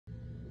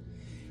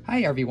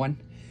Hi everyone.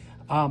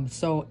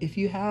 So if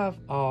you have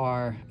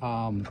our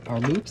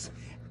loupes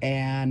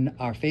and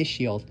our face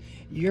shield,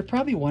 you're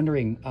probably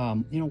wondering,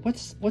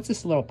 what's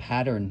this little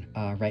pattern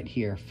right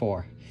here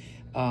for?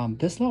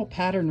 This little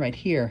pattern right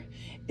here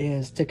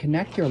is to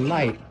connect your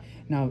light.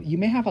 Now you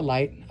may have a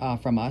light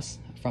from us,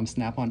 from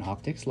Snap-on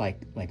Optics,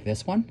 like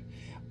this one,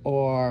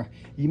 or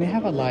you may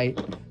have a light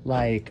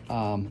like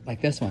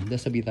this one.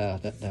 This will be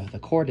the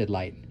corded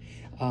light.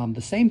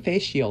 The same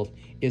face shield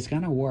is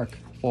going to work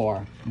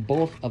for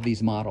both of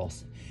these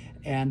models,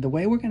 and the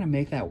way we're going to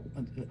make that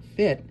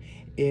fit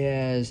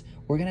is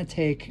we're going to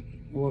take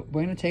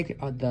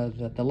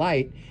the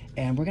light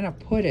and we're going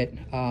to put it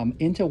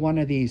into one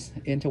of these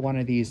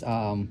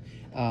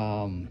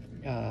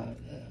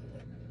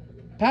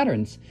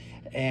patterns,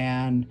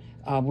 and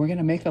we're going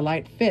to make the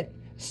light fit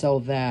so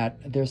that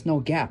there's no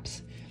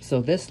gaps. So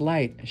this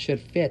light should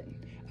fit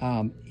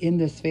in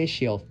this face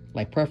shield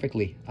like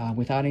perfectly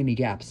without any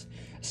gaps.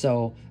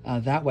 So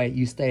that way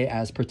you stay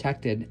as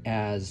protected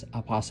as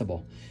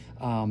possible.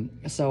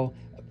 So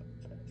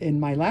in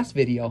my last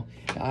video,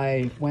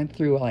 I went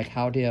through like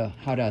how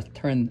to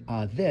turn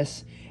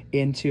this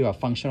into a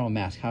functional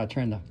mask, how to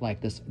turn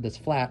this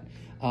flat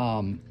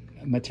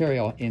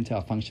material into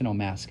a functional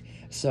mask.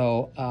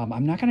 So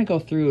I'm not going to go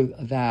through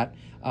that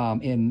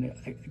in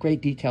great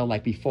detail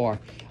like before,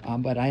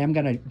 but I am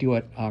going to do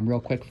it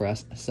real quick for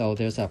us. So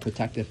there's a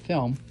protective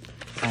film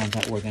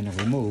that we're going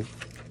to remove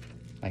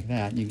like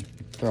that. You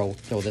throw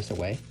this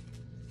away,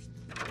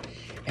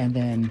 and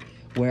then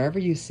wherever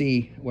you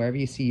see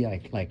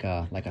like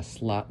a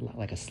slot,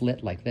 like a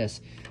slit like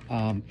this,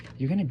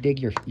 you're going to dig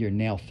your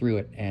nail through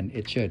it, and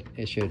it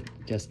should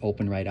just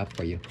open right up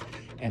for you.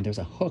 And there's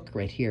a hook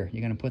right here.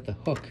 You're going to put the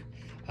hook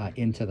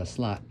into the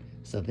slot.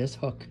 So this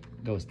hook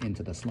goes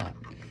into the slot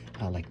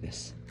like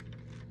this,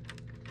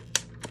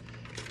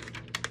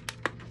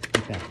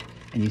 like that.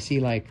 And you see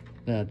like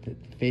the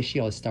face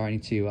shield is starting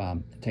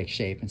to take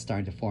shape and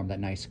starting to form that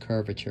nice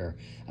curvature,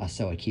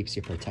 so it keeps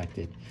you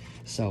protected.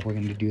 So we're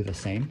going to do the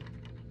same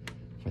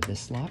for this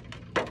slot.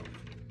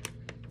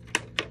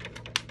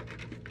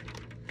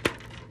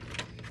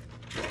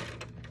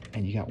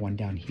 And you got one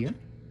down here.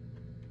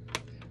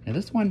 Now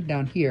this one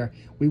down here,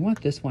 we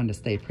want this one to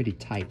stay pretty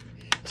tight.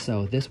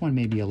 So this one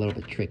may be a little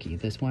bit tricky.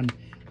 This one,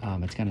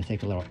 it's going to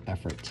take a little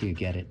effort to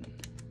get it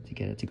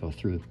to go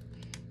through.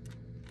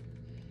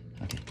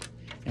 Okay.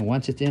 And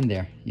once it's in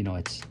there, you know,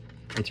 it's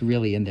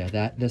really in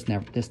there.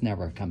 This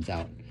never comes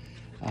out.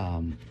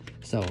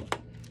 So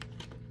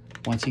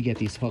once you get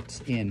these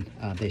hooks in,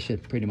 they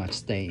should pretty much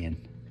stay in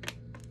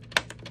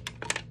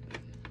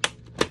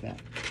like that.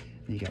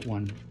 And you got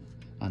one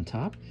on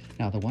top.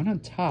 Now the one on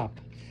top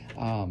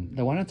I'm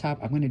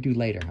going to do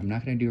later. I'm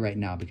not going to do right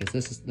now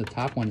because the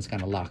top one is going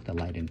to lock the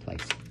light in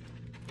place.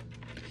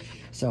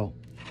 So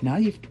now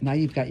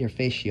you've got your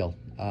face shield.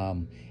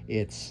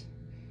 It's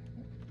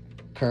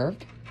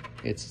curved,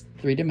 it's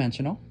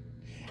three-dimensional,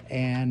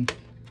 and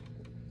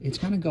it's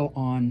going to go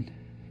on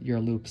your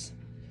loupes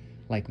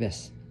like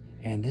this.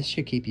 And this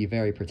should keep you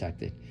very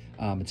protected.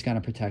 It's going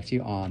to protect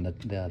you on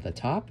the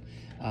top,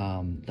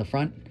 the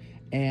front,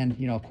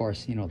 and of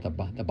course,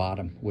 the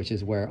bottom, which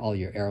is where all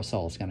your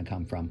aerosol is going to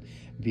come from,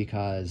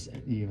 because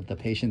the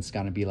patient's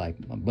going to be like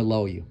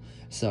below you.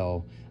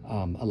 So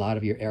a lot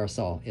of your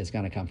aerosol is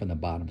going to come from the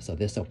bottom. So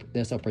this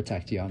will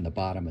protect you on the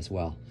bottom as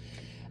well.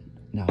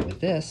 Now with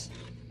this,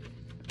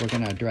 we're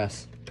going to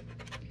address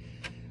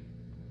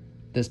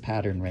this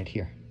pattern right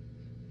here.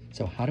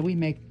 So how do we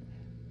make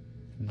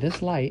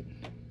this light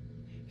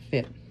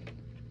fit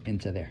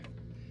into there?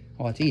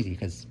 Well, it's easy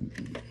because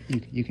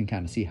you can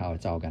kind of see how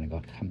it's all going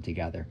to come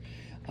together.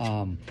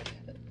 I'm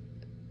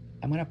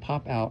going to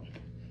pop out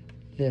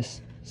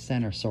this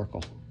center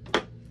circle.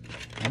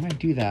 I'm going to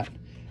do that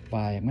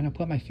I'm going to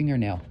put my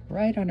fingernail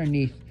right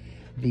underneath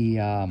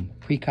the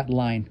pre-cut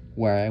line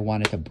where I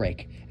want it to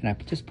break, and I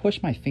just push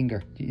my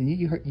finger.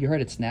 You heard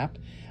it snap.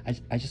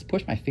 I just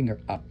push my finger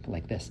up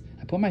like this.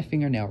 I put my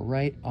fingernail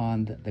right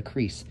on the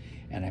crease,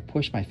 and I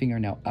push my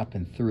fingernail up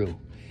and through.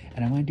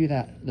 And I'm going to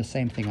do the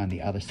same thing on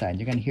the other side.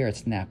 You're going to hear it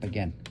snap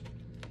again,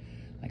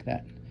 like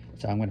that.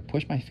 So I'm going to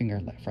push my finger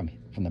from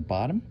the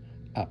bottom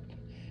up,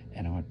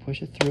 and I'm going to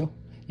push it through.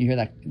 You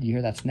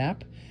hear that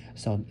snap?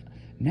 So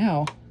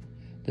now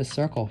this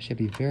circle should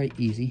be very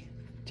easy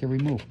to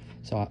remove.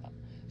 So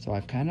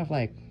I've kind of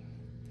like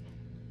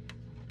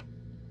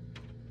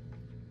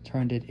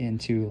turned it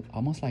into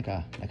almost like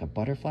a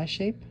butterfly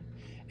shape,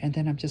 and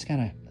then I'm just going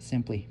to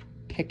simply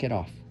pick it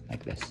off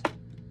like this,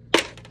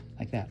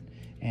 like that.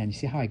 And you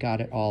see how I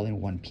got it all in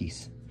one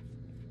piece?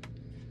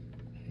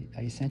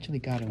 I essentially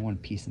got it in one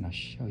piece, and I'll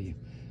show you.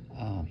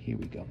 Here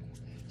we go.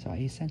 So I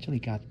essentially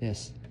got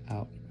this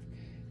out,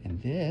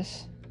 and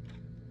this,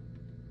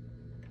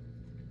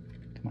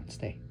 come on,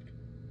 stay.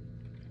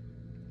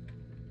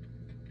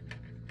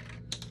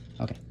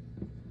 Okay.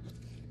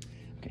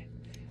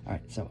 All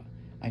right, so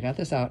I got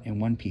this out in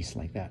one piece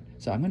like that.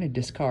 So I'm going to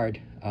discard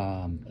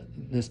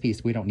this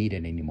piece. We don't need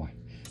it anymore.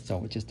 So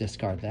we'll just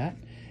discard that.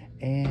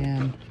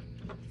 And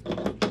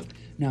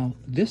now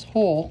this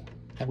hole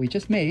that we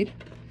just made,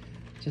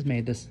 just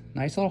made this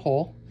nice little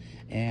hole,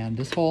 and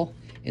this hole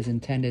is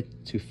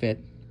intended to fit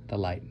the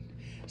light.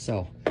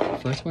 So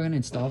first we're going to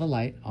install the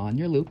light on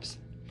your loupes,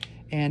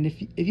 and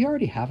if you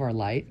already have our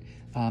light,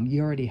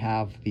 you already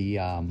have the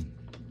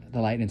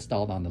light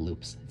installed on the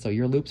loupes. So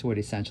your loupes would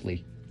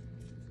essentially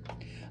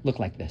look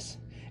like this.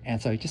 And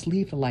so just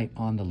leave the light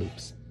on the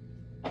loupes.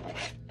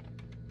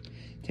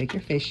 Take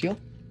your face shield,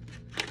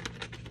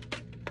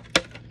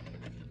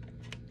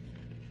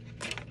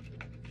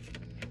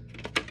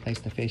 place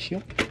the face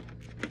shield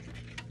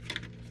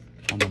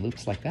on the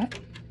loupes like that.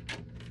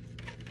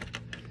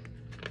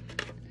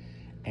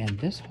 And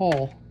this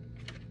hole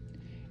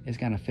is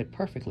going to fit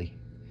perfectly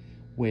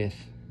with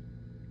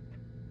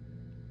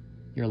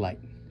your light.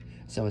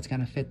 So it's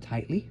going to fit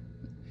tightly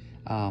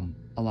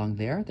along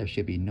there. There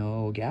should be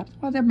no gaps.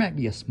 Well, there might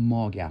be a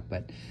small gap,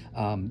 but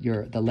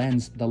the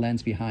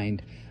lens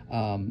behind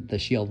the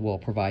shield will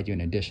provide you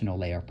an additional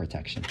layer of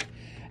protection.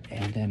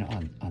 And then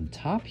on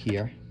top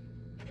here,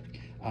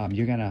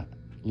 you're going to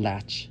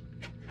latch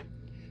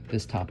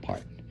this top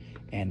part.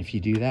 And if you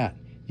do that,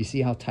 you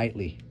see how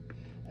tightly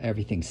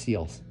everything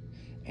seals.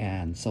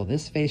 And so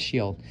this face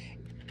shield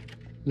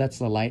lets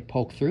the light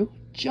poke through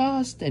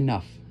just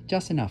enough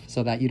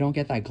so that you don't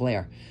get that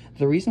glare.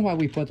 The reason why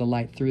we put the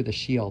light through the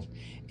shield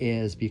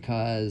is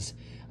because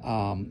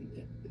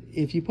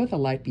if you put the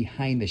light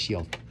behind the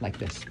shield like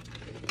this,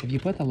 if you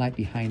put the light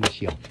behind the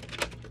shield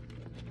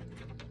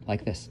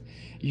like this,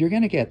 you're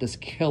going to get this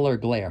killer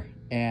glare,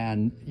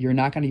 and you're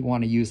not going to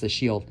want to use the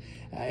shield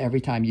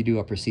every time you do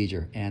a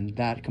procedure, and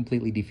that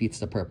completely defeats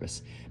the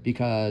purpose,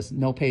 because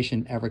no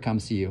patient ever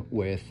comes to you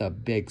with a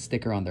big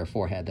sticker on their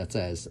forehead that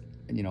says,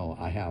 you know,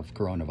 I have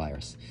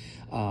coronavirus.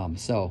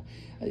 So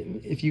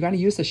if you're going to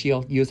use the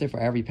shield, use it for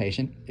every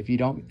patient. If you're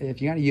going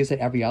to use it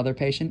every other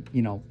patient,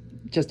 you know,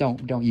 just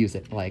don't use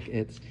it. Like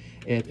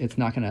it's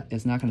not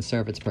gonna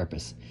serve its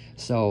purpose.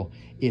 So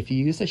if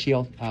you use the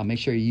shield, make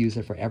sure you use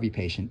it for every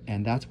patient,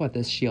 and that's what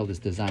this shield is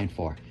designed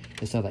for,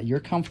 is so that you're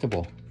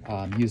comfortable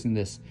using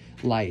this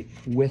light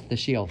with the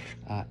shield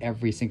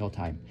every single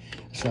time.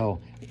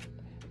 So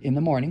in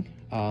the morning,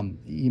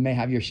 you may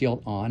have your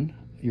shield on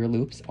your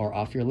loupes or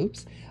off your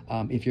loupes.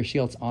 If your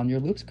shield's on your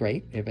loupes,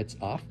 great. If it's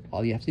off,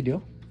 all you have to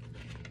do,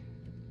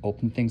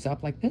 open things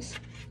up like this,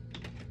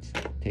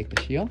 take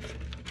the shield,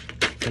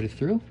 put it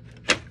through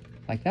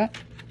like that.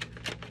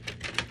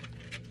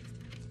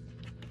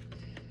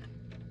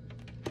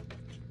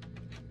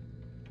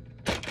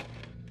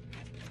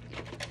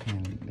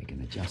 And make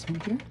an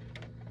adjustment here.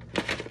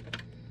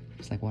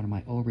 Looks like one of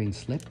my O-rings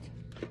slipped.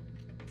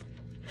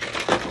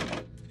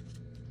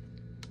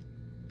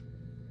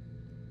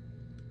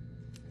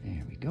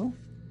 There we go.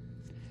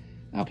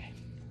 Okay,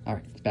 all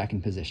right, it's back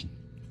in position.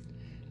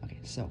 Okay,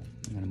 so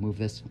I'm gonna move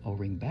this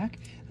O-ring back.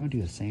 I'm gonna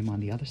do the same on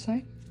the other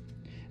side.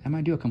 I'm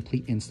gonna do a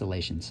complete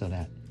installation so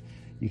that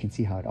you can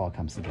see how it all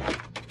comes together.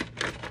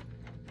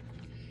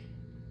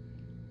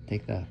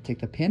 Take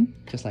the pin,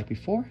 just like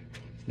before,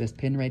 this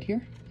pin right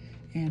here,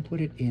 and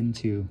put it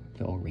into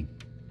the O-ring,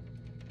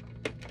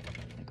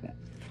 like that.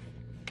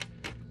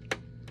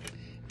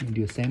 You can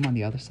do the same on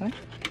the other side.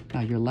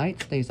 Now your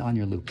light stays on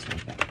your loupes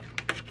like that.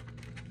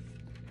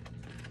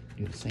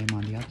 Do the same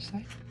on the other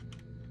side,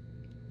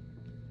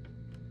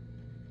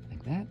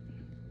 like that.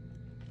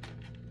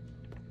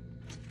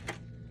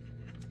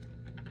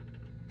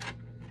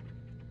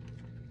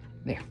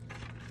 There.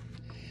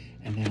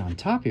 And then on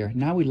top here,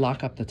 now we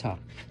lock up the top.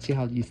 See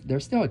how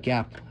there's still a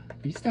gap.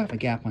 You still have a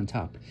gap on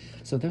top.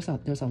 So there's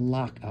a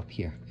lock up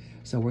here.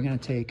 So we're gonna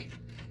take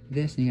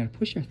this, and you're gonna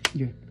push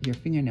your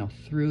fingernail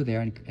through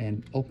there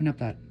and open up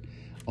that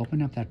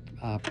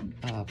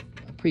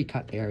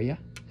pre-cut area,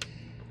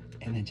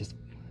 and then just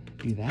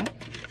do that.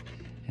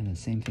 And then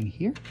same thing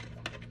here.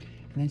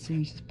 And then so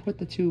you just put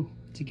the two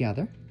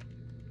together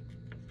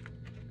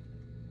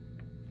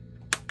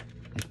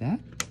like that.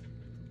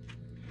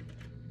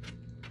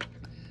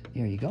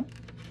 There you go.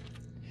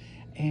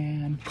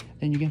 And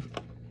then you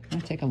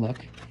can take a look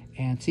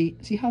and see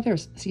how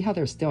there's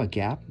still a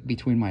gap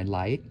between my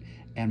light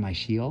and my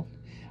shield.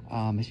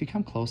 As you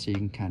come closer, you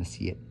can kind of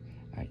see it.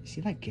 All right,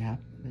 see that gap?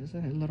 There's a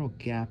little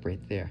gap right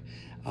there.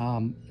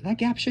 That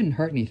gap shouldn't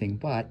hurt anything,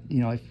 but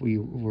you know, if we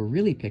were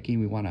really picky,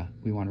 we wanna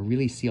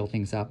really seal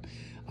things up.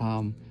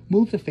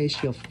 Move the face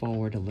shield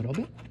forward a little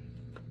bit.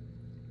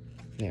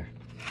 There.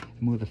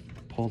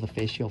 Pull the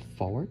face shield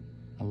forward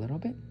a little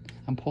bit.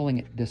 I'm pulling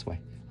it this way.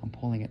 I'm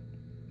pulling it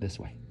this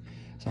way.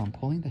 So I'm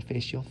pulling the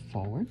face shield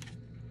forward.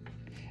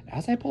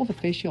 As I pull the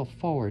face shield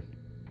forward,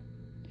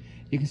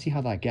 you can see how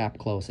that gap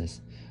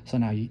closes. So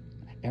now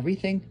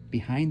everything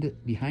behind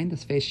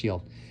this face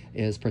shield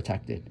is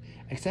protected,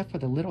 except for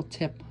the little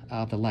tip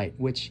of the light,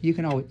 which you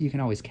can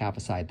always cap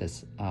aside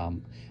this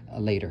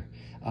later.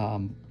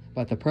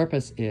 But the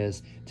purpose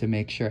is to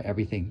make sure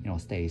everything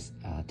stays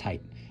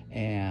tight,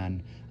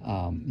 and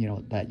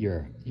that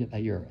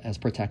you're as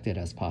protected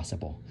as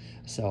possible.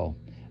 So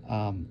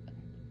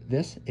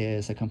this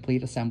is a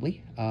complete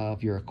assembly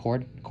of your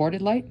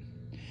corded light.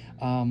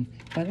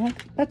 But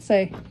let's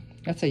say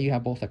you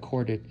have both a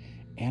corded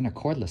and a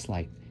cordless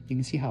light. you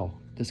can see how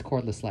this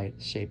cordless light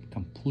is shaped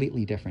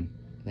completely different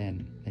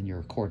than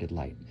your corded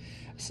light.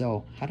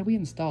 So how do we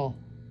install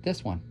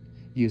this one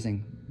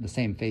using the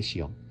same face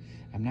shield?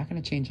 I'm not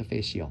going to change the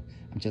face shield.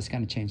 I'm just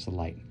going to change the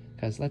light.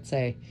 Because let's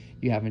say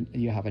you have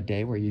a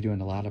day where you're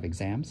doing a lot of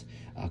exams.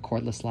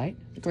 Cordless light,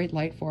 a great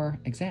light for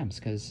exams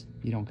because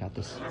you don't got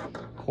this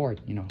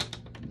cord,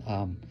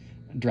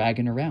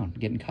 dragging around,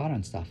 getting caught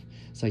on stuff.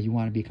 So you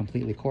want to be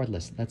completely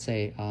cordless. Let's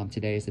say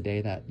today is the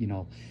day that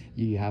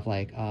you have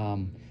like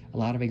a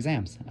lot of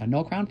exams.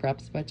 No crown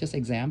preps, but just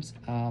exams.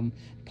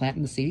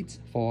 Planting the seeds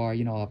for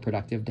a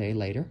productive day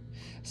later.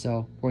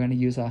 So we're going to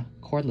use a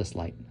cordless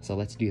light. So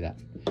let's do that.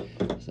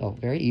 So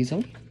very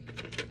easily,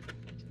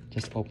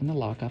 just open the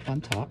lock up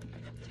on top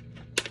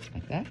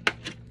like that.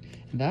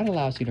 And that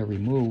allows you to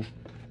remove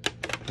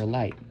the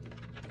light.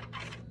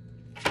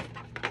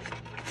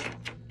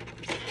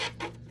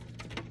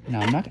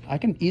 Now I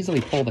can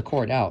easily pull the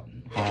cord out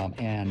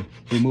and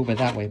remove it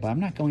that way, but I'm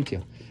not going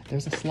to.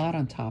 There's a slot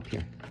on top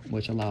here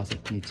which allows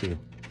me to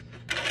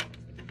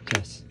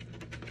just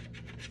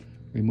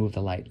remove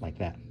the light like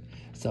that.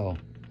 So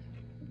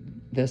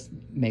this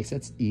makes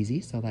it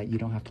easy so that you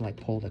don't have to like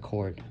pull the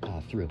cord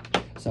through.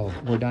 So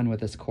we're done with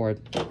this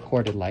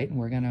corded light, and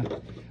we're gonna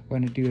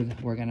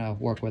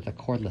work with a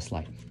cordless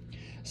light.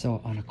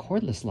 So on a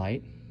cordless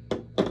light,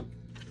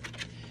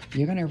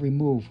 you're gonna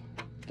remove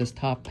this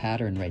top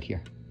pattern right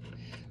here.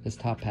 This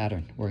top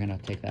pattern, we're gonna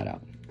take that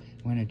out.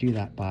 We're gonna do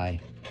that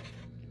by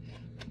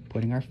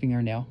putting our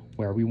fingernail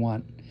where we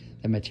want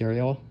the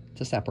material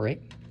to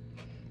separate,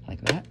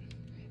 like that,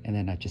 and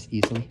then I just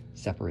easily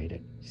separate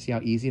it. See how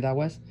easy that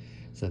was?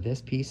 So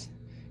this piece,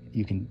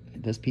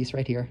 this piece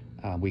right here,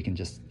 we can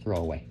just throw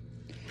away.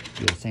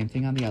 Do the same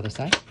thing on the other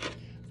side.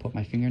 Put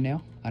my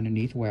fingernail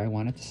underneath where I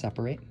want it to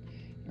separate.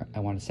 I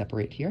want to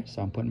separate here,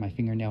 so I'm putting my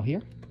fingernail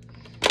here,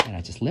 and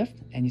I just lift,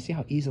 and you see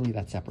how easily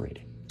that's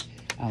separated.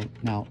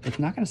 Now, it's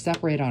not going to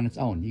separate on its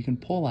own. You can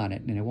pull on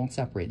it, and it won't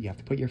separate. You have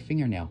to put your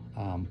fingernail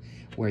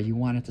where you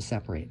want it to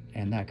separate,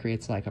 and that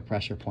creates like a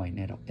pressure point,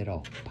 and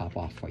it'll pop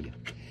off for you.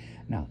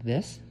 Now,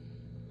 this,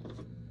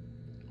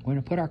 we're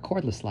going to put our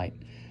cordless light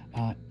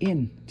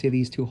into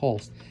these two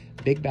holes.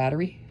 Big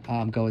battery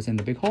goes in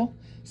the big hole.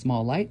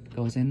 Small light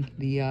goes in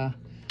the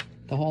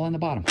hole on the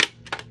bottom,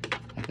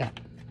 like that.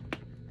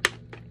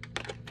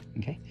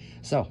 Okay,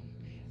 so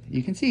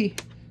you can see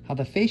how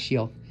the face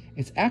shield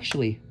is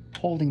actually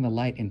holding the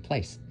light in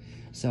place.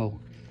 So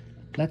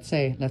let's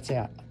say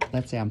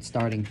I'm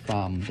starting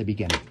from the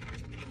beginning.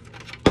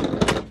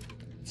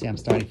 Let's say I'm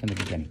starting from the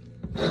beginning.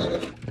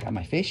 I got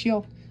my face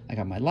shield, I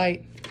got my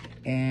light,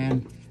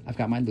 and I've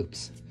got my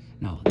loops.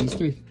 Now these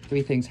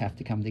three things have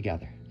to come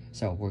together.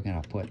 So we're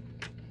gonna put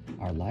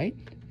our light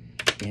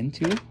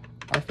into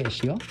our face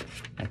shield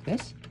like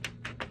this.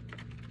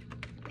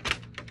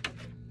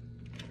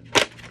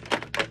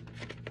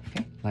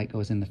 Okay, light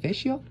goes in the face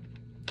shield.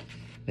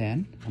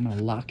 Then I'm going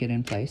to lock it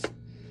in place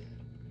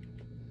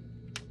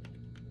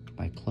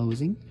by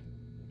closing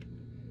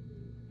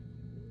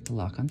the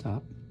lock on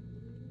top.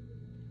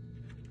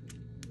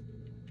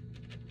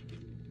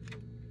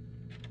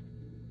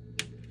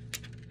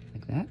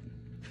 Like that.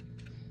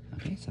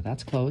 Okay, so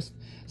that's closed.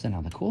 So now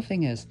the cool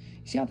thing is,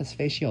 you see how this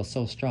face shield is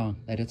so strong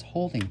that it's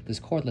holding this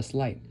cordless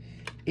light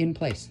in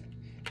place.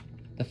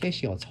 The face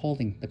shield is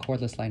holding the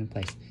cordless light in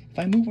place. If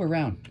I move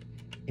around,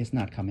 it's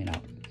not coming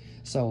out.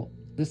 So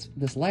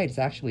this light is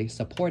actually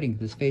supporting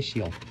this face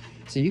shield.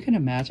 So you can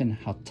imagine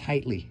how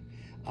tightly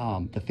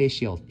the face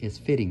shield is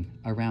fitting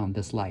around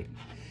this light.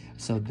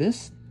 So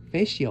this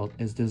face shield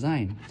is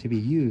designed to be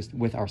used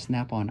with our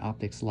Snap-on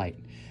Optics light.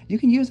 You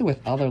can use it with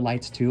other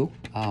lights too,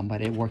 but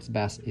it works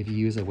best if you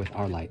use it with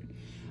our light.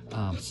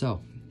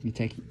 So you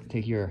take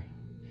your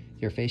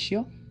face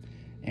shield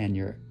and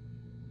your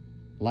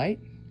light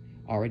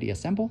already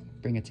assembled,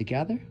 bring it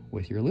together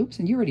with your loops,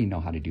 and you already know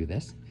how to do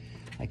this,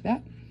 like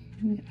that.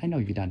 I know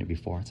you've done it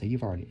before, so you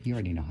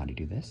already know how to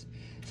do this.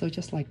 So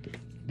just like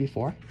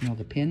before,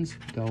 the pins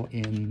go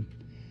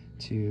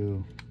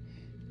into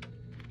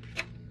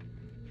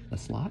the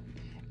slot,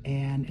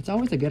 and it's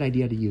always a good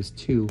idea to use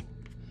 2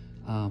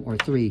 or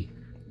 3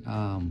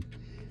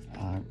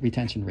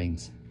 retention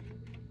rings,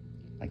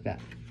 like that.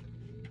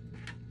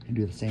 And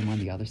do the same on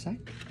the other side.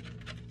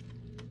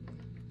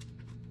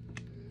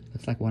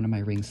 Looks like one of my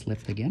rings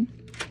slipped again,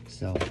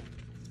 so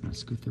I'm gonna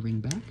scoot the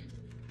ring back.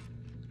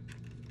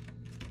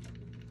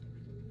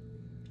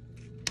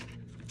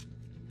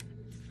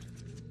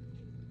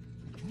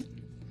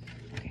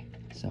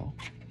 So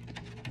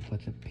I'll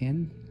put the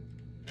pin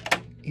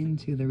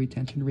into the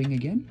retention ring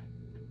again.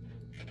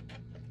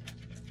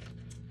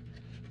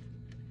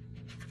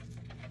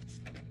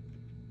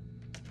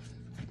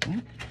 Like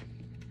that.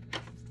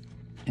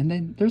 And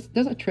then there's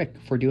a trick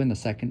for doing the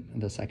second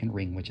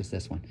ring, which is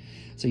this one.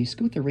 So you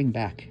scoot the ring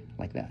back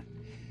like that.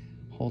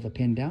 Hold the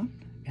pin down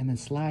and then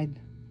slide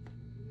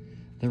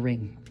the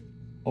ring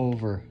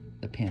over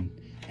the pin.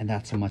 And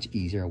that's a much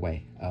easier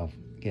way of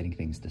getting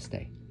things to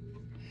stay.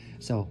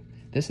 So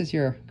this is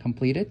your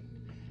completed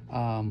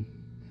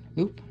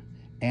loop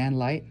and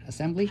light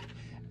assembly.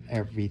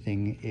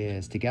 everything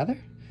is together.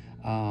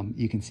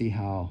 You can see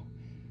how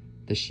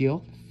the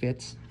shield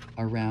fits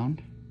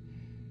around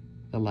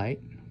the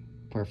light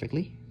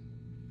perfectly,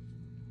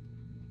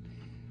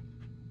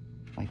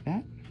 like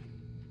that.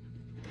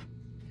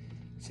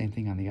 Same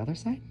thing on the other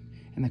side.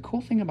 And the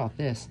cool thing about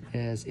this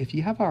is if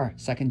you have our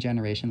 2nd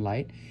generation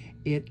light,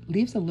 it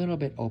leaves a little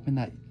bit open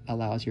that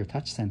allows your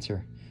touch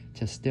sensor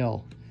to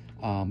still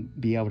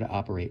be able to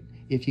operate.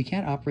 If you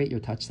can't operate your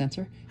touch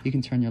sensor, you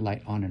can turn your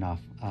light on and off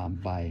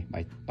by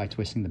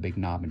twisting the big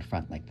knob in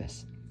front like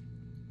this.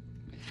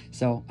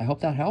 So I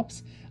hope that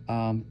helps.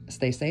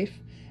 Stay safe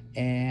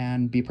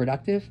and be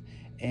productive.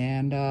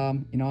 And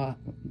you know,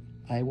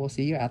 I will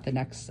see you at the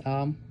next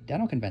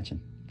dental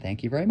convention.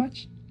 Thank you very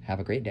much. Have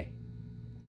a great day.